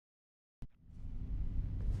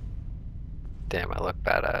Damn, I look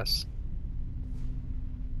badass.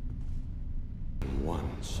 One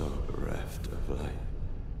so bereft of light.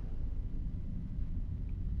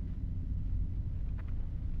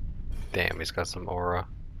 Damn, he's got some aura.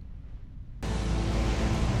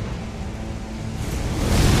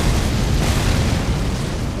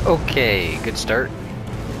 Okay, good start.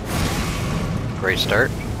 Great start.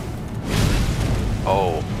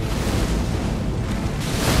 Oh.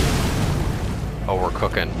 Oh, we're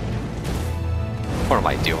cooking. What am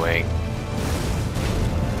I doing?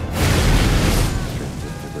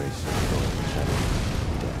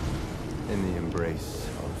 In the embrace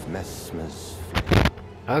of Messmer's.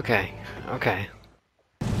 Okay, okay.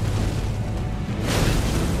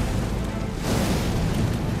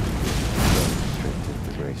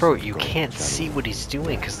 Bro, you can't see what he's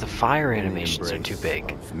doing because the fire animations are too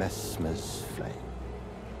big. Of Messmer's flame.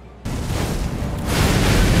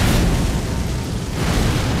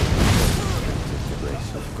 The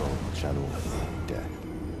grace of God channel death.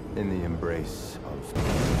 In the embrace of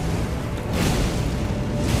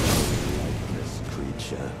lifeless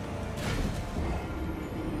creature.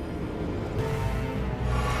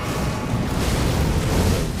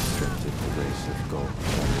 Restricted the grace of God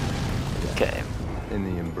channel death. Okay. In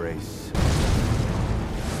the embrace.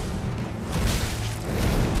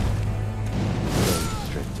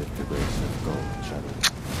 Restricted the grace of God channel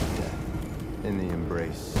death. In the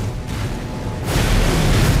embrace.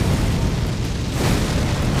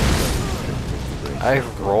 I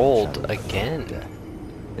rolled again.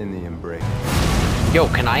 In the embrace. Yo,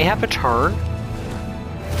 can I have a turn?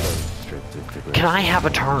 Can I have a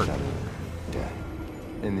turn?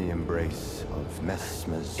 In the embrace of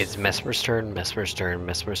Messmer's. It's Messmer's turn, Messmer's turn,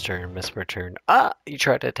 Messmer's turn, Messmer's turn. Ah! You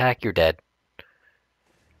try to attack, you're dead.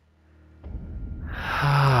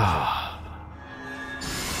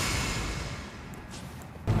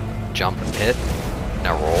 Jump and hit.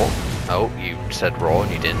 Now roll. Oh, you said roll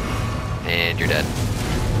and you didn't. And you're dead.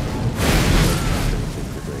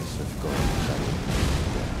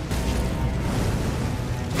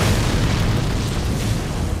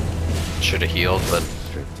 Should have healed, but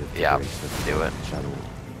yeah, do it.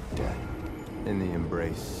 In the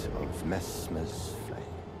embrace of Messmer's flame.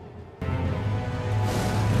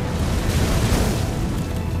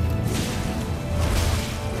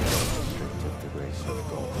 The grace of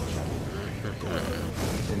God.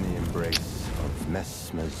 In the embrace of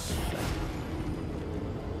Messmer's flame.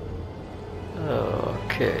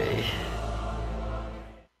 Okay.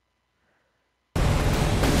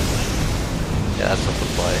 Yeah, that's something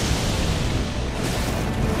to play.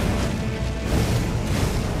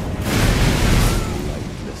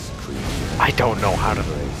 I don't know how to.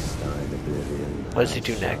 What does he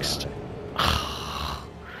do next?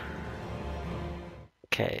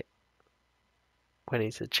 Okay. When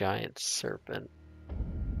he's a giant serpent,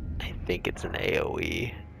 I think it's an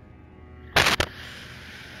AoE.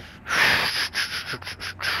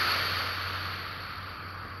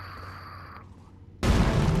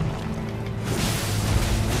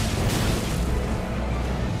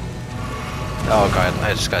 Oh god,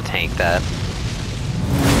 I just gotta tank that.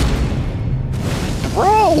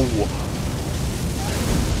 Bro!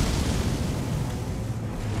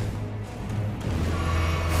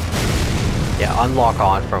 Yeah, unlock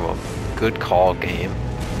on from a good call game.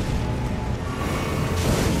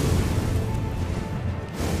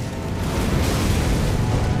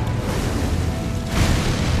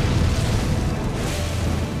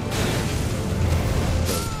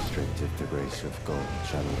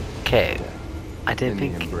 Okay, I didn't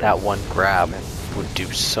think that one grab would do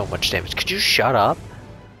so much damage. Could you shut up?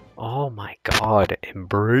 Oh my god,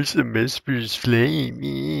 embrace the Messmer's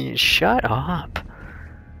flame. Shut up.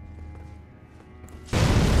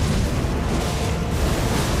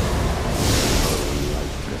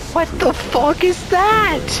 What the fuck is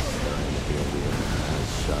that?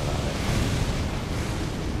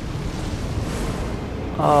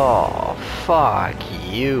 Oh, fuck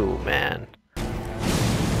you, man.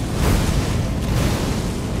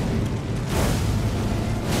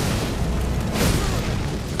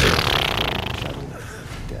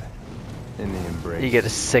 You get a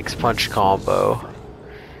 6-punch combo.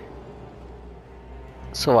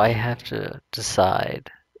 So I have to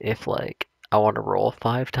decide if, like, I want to roll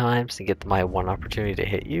 5 times and get my 1 opportunity to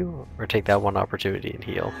hit you, or take that 1 opportunity and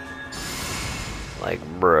heal. Like,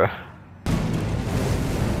 bruh.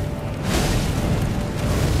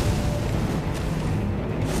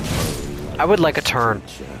 I would like a turn.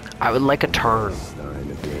 I would like a turn.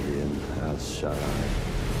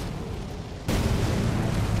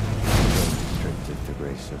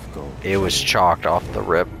 It was chalked off the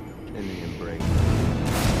rip.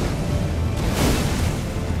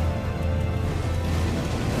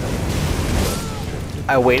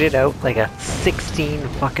 I waited out like a 16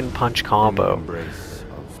 fucking punch combo. Embrace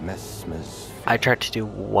of Messmer's I tried to do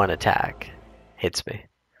one attack. Hits me.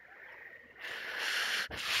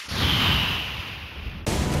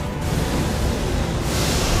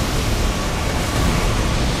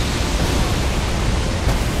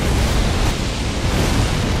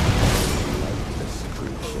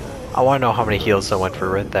 I want to know how many heals I went for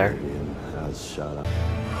right there.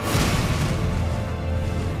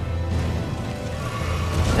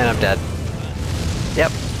 And I'm dead.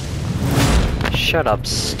 Yep. Shut up,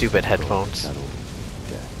 stupid headphones.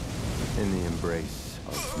 In the embrace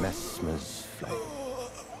of Messmer's flame.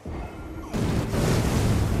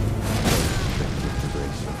 The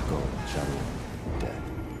grace of gold channel death.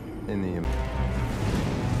 In the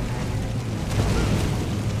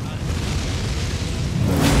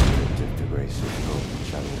grace of gold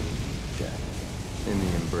channel death. In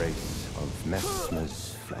the embrace of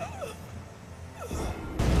Messmer's flame.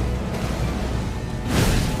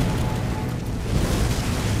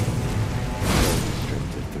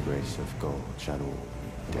 The grace of gold channel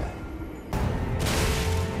death.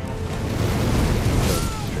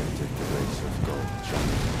 Restricted the grace of gold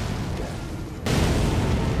channel death.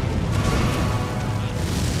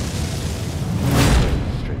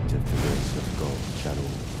 Restricted the grace of gold channel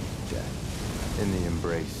death. In the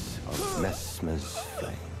embrace of Messmer's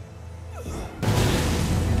flame.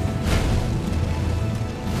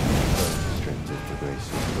 Restricted the grace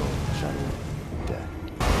of gold channel death.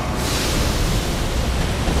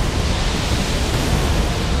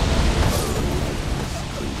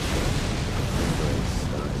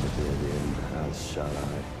 Shall I?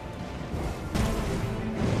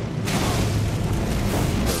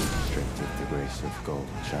 Restricted the grace of gold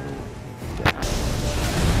channel death.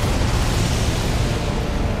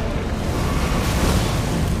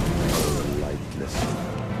 Lightless.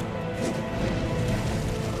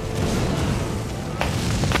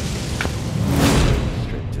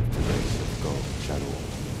 Restricted the grace of gold channel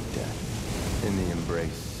death. In the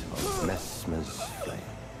embrace of Messmer's flame.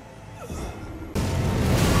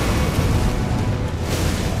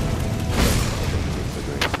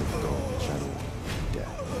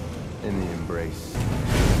 In the embrace.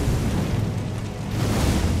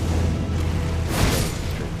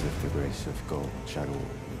 Restricted the grace of gold channel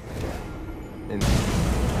death. In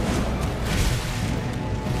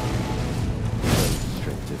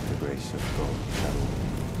restricted the grace of gold channel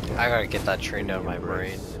death. I gotta get that trained out of my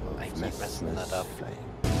brain. I keep messing that up.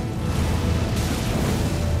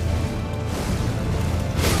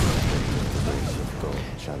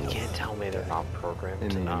 You can't tell me they're not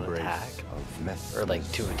programmed to not attack, or like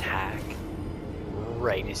to attack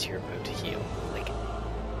right as you're about to heal. Like,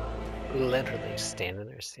 literally stand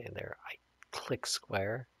there, I click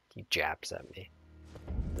square, he jabs at me.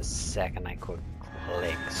 The second I could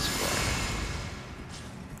click square.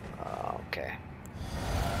 Okay.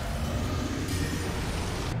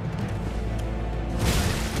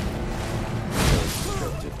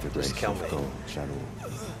 Just kill me.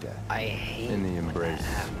 I hate in the when embrace that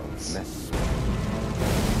happens.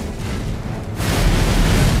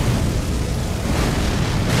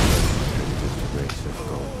 Of the grace of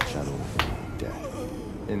gold channel death.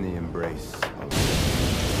 In the embrace of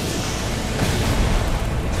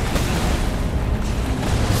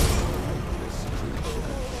this creature.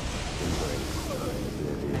 Embrace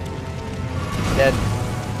oblivion. Dead.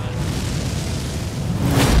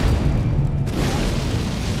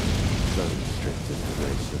 The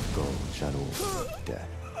grace of gold channel death.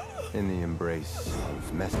 In the embrace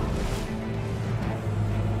of Messmer.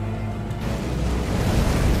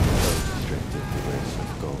 Restricted the grace of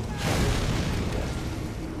gold channel death.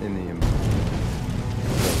 In the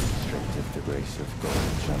restricted the grace of gold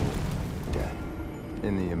channel death.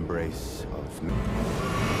 In the embrace of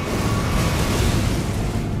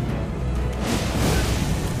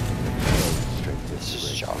restricted the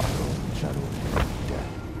grace of gold channel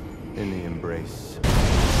death. In the embrace.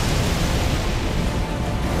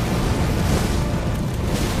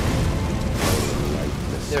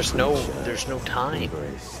 There's no time.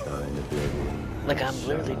 Like, I'm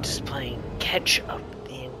literally just playing catch up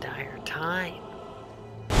the entire time.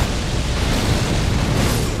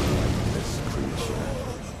 This creature,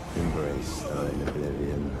 embrace thine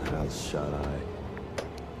oblivion, how shall I?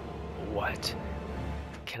 What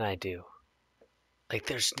can I do? Like,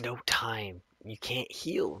 there's no time. You can't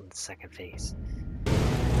heal in the second phase.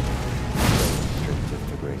 Restricted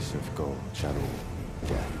the grace of gold channel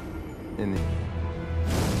death. In the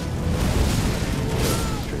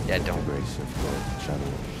don't. Grace of gold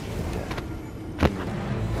channel death.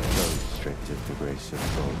 Restricted the grace of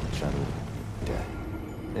gold channel death.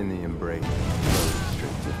 In the embrace.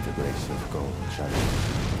 restrictive the grace of gold channel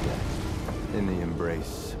death. In the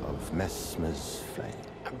embrace of Messmer's flame.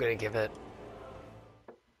 I'm gonna give it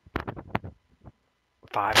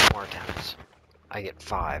 5 more attempts. I get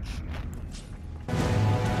 5.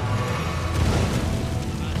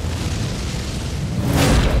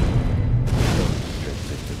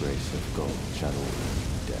 Restrictive the grace of gold channel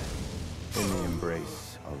death. In the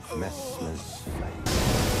embrace of Messmer's flame.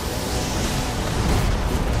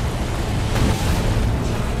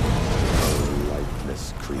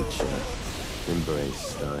 Lifeless creature,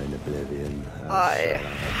 embrace thine oblivion. I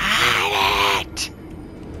hate it!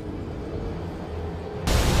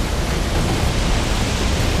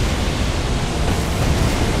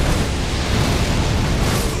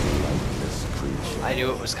 Lifeless creature, I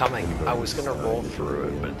knew it was coming. I was gonna roll through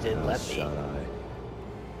it, but it didn't let me.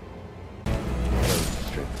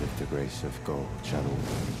 Restrictive the grace of gold channel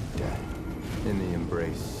death. In the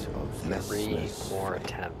embrace of 3 Messmer's more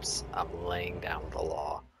attempts. I'm laying down the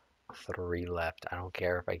law. 3 left. I don't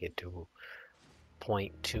care if I get to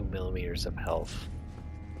 0.2 millimeters of health.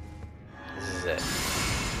 This is it.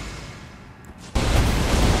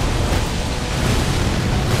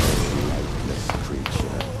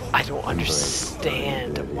 I don't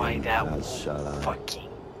understand why that won't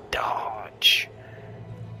fucking dodge.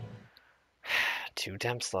 2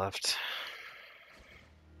 attempts left.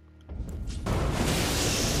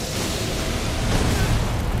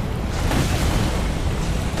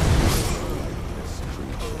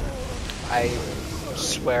 I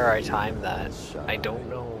swear I timed that. I don't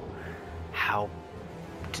know how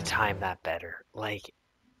to time that better. Like,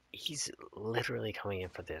 he's literally coming in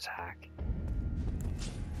for the attack.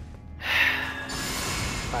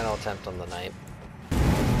 Final attempt on the knight. The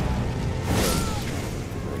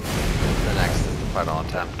next is the final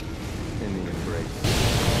attempt. In the embrace.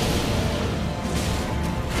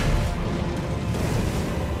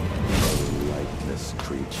 Lifeless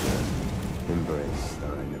creature, embrace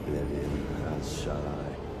thine oblivion, as shall I.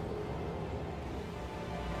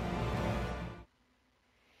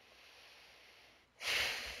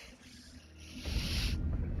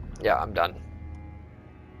 Yeah, I'm done.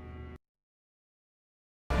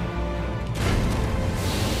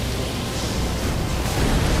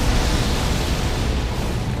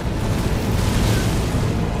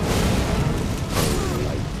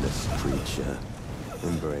 Lifeless creature,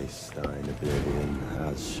 embrace thine oblivion,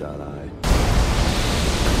 as shall I.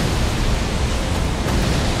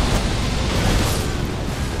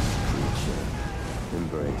 Lifeless creature,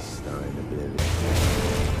 embrace thine oblivion.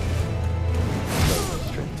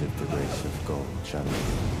 Restrictive the grace of gold channel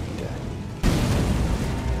death.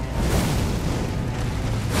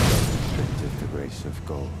 Restrictive the grace of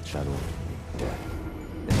gold channel death.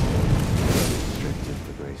 Restrictive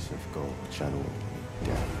the grace of gold channel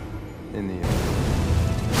death. In the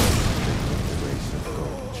restrictive the grace of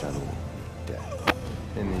gold channel death.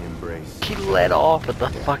 In the embrace. He let off with the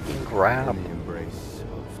fucking grab. In the embrace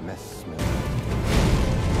of Messmer.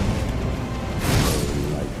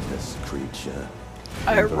 Lifeless creature.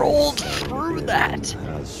 I rolled through that.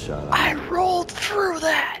 I rolled through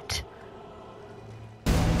that.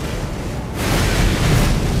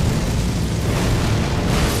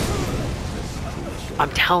 I'm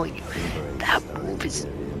telling you, that move is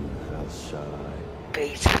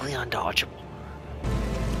basically undodgeable.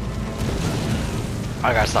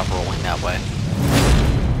 I gotta stop rolling that way.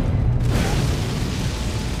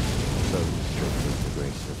 So restrictive the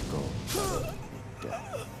grace of gold.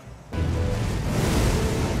 Death.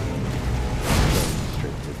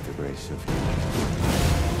 Restrictive the grace of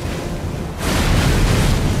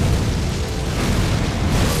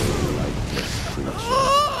lifeless creature.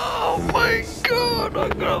 Oh my god, I'm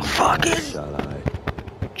gonna fucking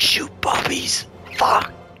shoot puppies.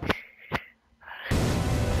 Fuck.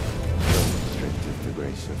 Restrictive the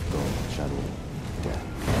grace of gold channel death.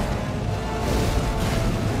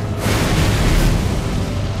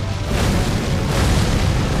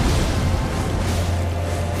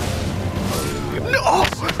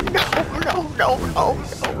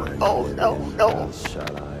 No.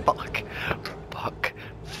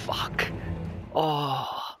 Fuck. Oh.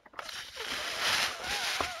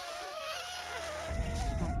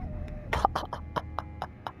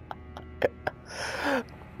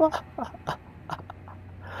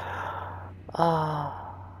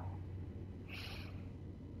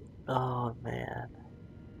 Oh man.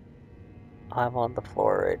 I'm on the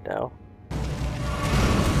floor right now.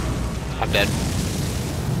 I'm dead.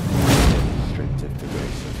 Restrictive the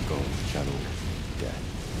grace of gold channel death.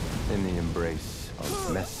 In the embrace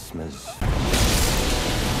of Messmer's.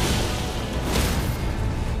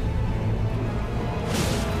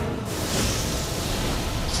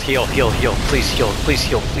 heal, heal, heal. Please heal, please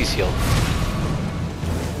heal, please heal.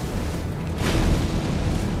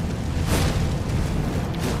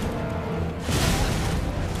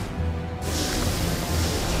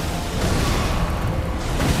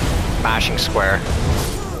 Mashing square.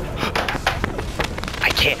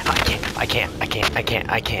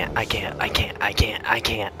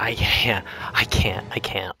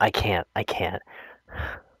 I can't.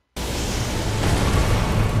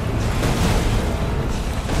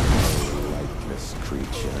 Lifeless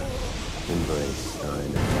creature, embrace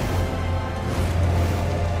thine.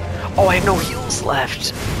 Oh, I have no heals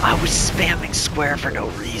left. I was spamming square for no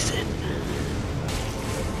reason.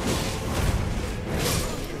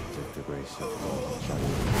 The grace of God shall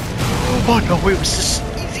Oh no, it was just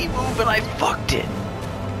an easy move and I fucked it.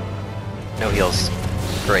 No heals.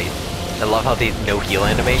 Great. I love how the no heal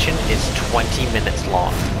animation is 20 minutes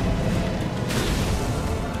long.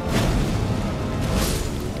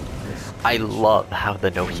 I love how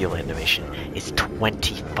the no heal animation is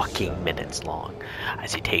 20 fucking minutes long.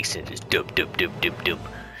 As he takes it, just doop doop doop doop doop.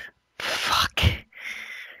 Fuck.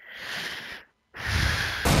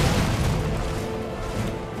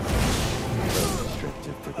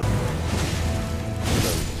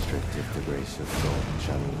 the grace of God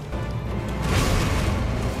shall.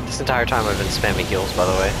 This entire time I've been spamming heals, by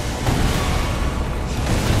the way.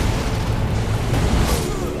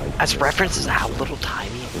 As references how little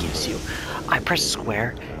time it gives you, I pressed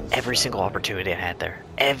square every single opportunity I had there.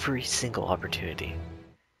 Every single opportunity.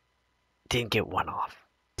 Didn't get one off.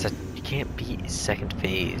 So you can't beat second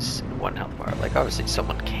phase one health bar. Like, obviously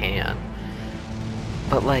someone can.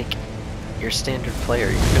 But like, you're a standard player,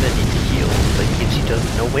 you're gonna need to heal. But it gives you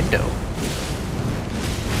no window.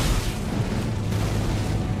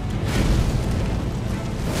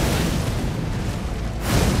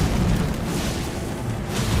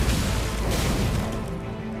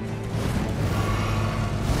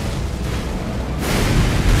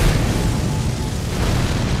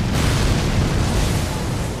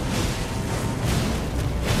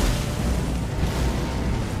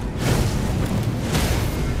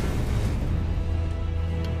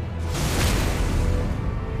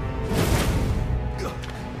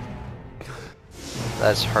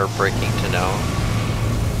 That's heartbreaking to know.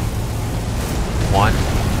 1,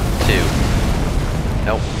 2.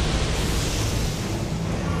 Nope.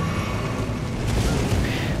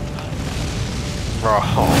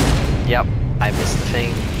 Oh, yep. I missed the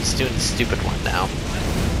thing. He's doing the stupid one now.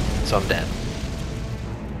 So I'm dead.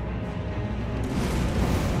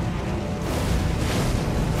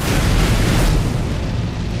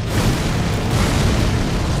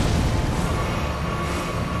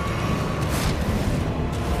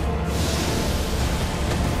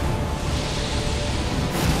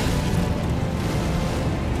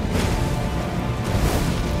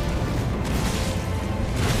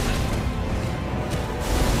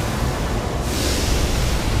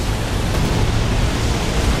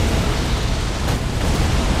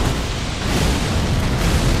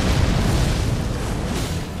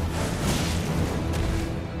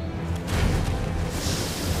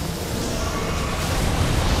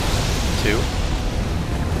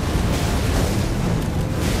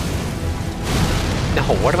 No,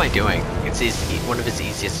 what am I doing? It's one of his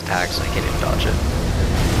easiest attacks. I can't even dodge it.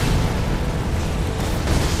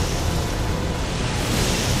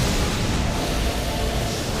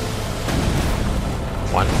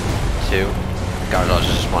 One, two. Gotta dodge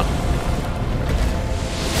it, just one.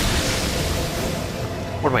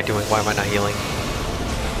 What am I doing? Why am I not healing?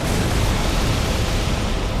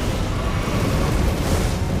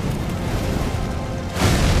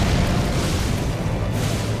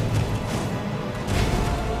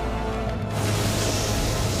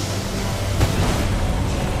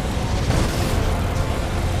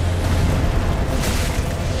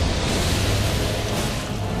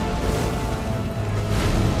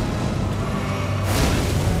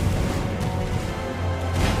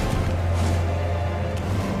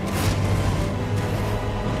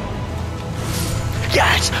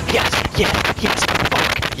 Yes! Yes! Yes! Yes!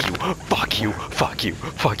 Fuck you! Fuck you!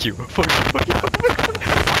 Fuck you! Fuck you! Fuck you!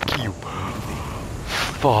 Fuck you!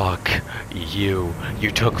 Fuck you!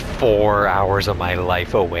 You took 4 hours of my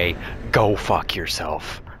life away. Go fuck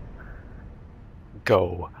yourself.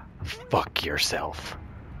 Go fuck yourself.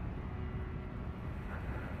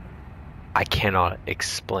 I cannot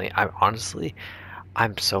explain.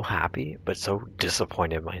 I'm so happy, but so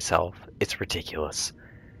disappointed in myself. It's ridiculous.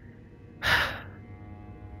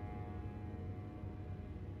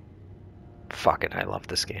 Fuck it, I love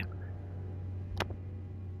this game.